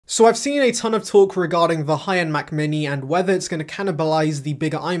So I've seen a ton of talk regarding the high-end Mac Mini and whether it's going to cannibalize the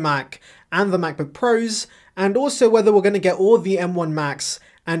bigger iMac and the MacBook Pros, and also whether we're going to get all the M1 Max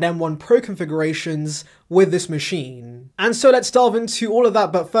and M1 Pro configurations with this machine. And so let's delve into all of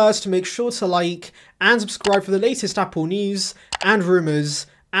that, but first make sure to like and subscribe for the latest Apple news and rumors,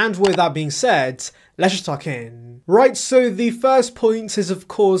 and with that being said, let's just tuck in. Right, so the first point is of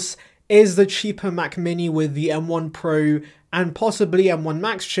course the cheaper Mac Mini with the M1 Pro and possibly M1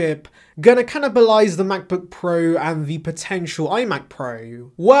 Max chip gonna cannibalize the MacBook Pro and the potential iMac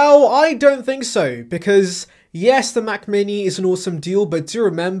Pro? Well, I don't think so, because yes, the Mac Mini is an awesome deal, but do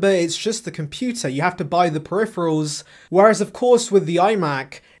remember it's just the computer, you have to buy the peripherals, whereas of course with the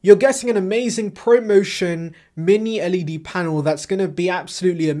iMac, you're getting an amazing ProMotion mini LED panel that's going to be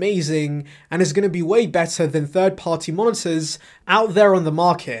absolutely amazing and is going to be way better than third-party monitors out there on the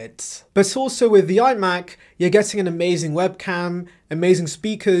market. But also with the iMac, you're getting an amazing webcam, amazing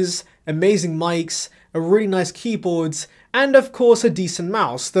speakers, amazing mics, a really nice keyboard, and of course a decent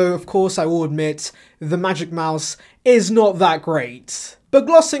mouse, though of course I will admit the Magic Mouse is not that great. But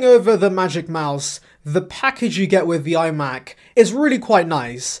glossing over the Magic Mouse, the package you get with the iMac is really quite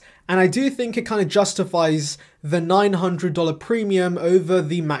nice, and I do think it kind of justifies the $900 premium over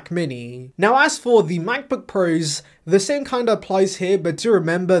the Mac Mini. Now as for the MacBook Pros, the same kind of applies here, but do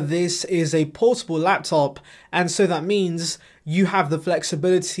remember this is a portable laptop, and so that means you have the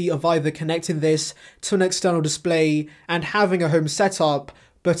flexibility of either connecting this to an external display and having a home setup,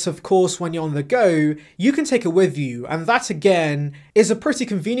 but of course when you're on the go, you can take it with you, and that again is a pretty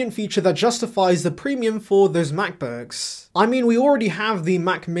convenient feature that justifies the premium for those MacBooks. I mean, we already have the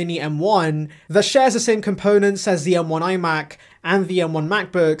Mac Mini M1 that shares the same components as the M1 iMac and the M1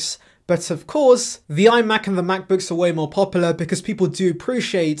 MacBooks, but of course, the iMac and the MacBooks are way more popular because people do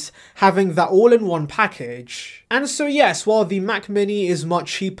appreciate having that all-in-one package. And so yes, while the Mac Mini is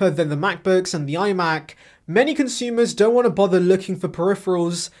much cheaper than the MacBooks and the iMac, many consumers don't want to bother looking for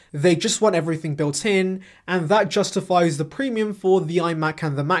peripherals, they just want everything built in, and that justifies the premium for the iMac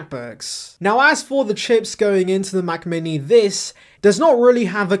and the MacBooks. Now as for the chips going into the Mac Mini, this does not really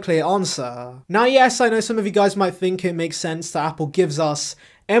have a clear answer. Now yes, I know some of you guys might think it makes sense that Apple gives us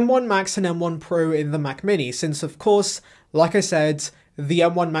M1 Max and M1 Pro in the Mac Mini, since of course, like I said, the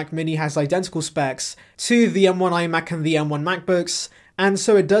M1 Mac Mini has identical specs to the M1 iMac and the M1 MacBooks, and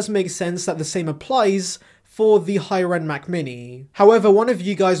so it does make sense that the same applies for the higher end Mac Mini. However, one of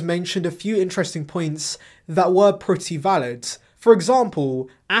you guys mentioned a few interesting points that were pretty valid. For example,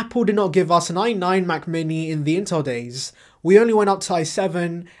 Apple did not give us an i9 Mac Mini in the Intel days. We only went up to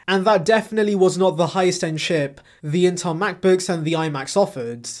i7, and that definitely was not the highest end chip the Intel MacBooks and the iMacs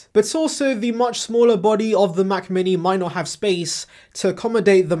offered. But also, the much smaller body of the Mac Mini might not have space to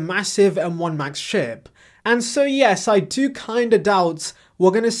accommodate the massive M1 Max chip. And so yes, I do kinda doubt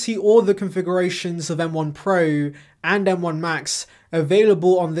we're going to see all the configurations of M1 Pro and M1 Max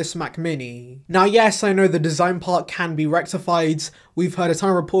available on this Mac Mini. Now yes, I know the design part can be rectified, we've heard a ton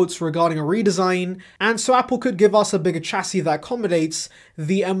of reports regarding a redesign, and so Apple could give us a bigger chassis that accommodates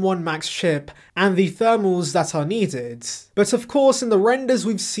the M1 Max chip and the thermals that are needed. But of course, in the renders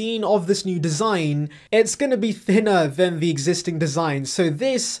we've seen of this new design, it's going to be thinner than the existing design, so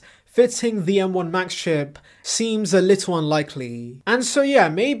this fitting the M1 Max chip seems a little unlikely. And so yeah,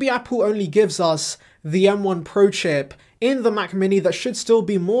 maybe Apple only gives us the M1 Pro chip in the Mac Mini that should still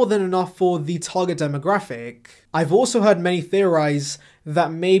be more than enough for the target demographic. I've also heard many theorize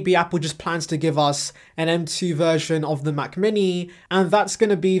that maybe Apple just plans to give us an M2 version of the Mac Mini, and that's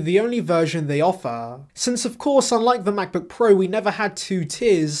going to be the only version they offer. Since of course, unlike the MacBook Pro, we never had two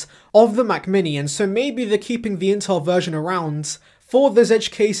tiers of the Mac Mini, and so maybe they're keeping the Intel version around for those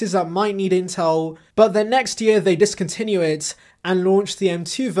edge cases that might need Intel, but then next year they discontinue it and launch the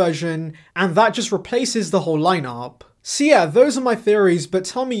M2 version, and that just replaces the whole lineup. So yeah, those are my theories, but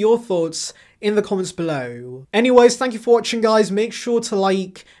tell me your thoughts in the comments below. Anyways, thank you for watching guys, make sure to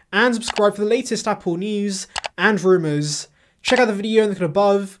like and subscribe for the latest Apple news and rumors. Check out the video in the link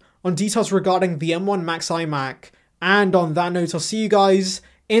above on details regarding the M1 Max iMac, and on that note, I'll see you guys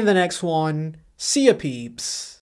in the next one. See ya peeps.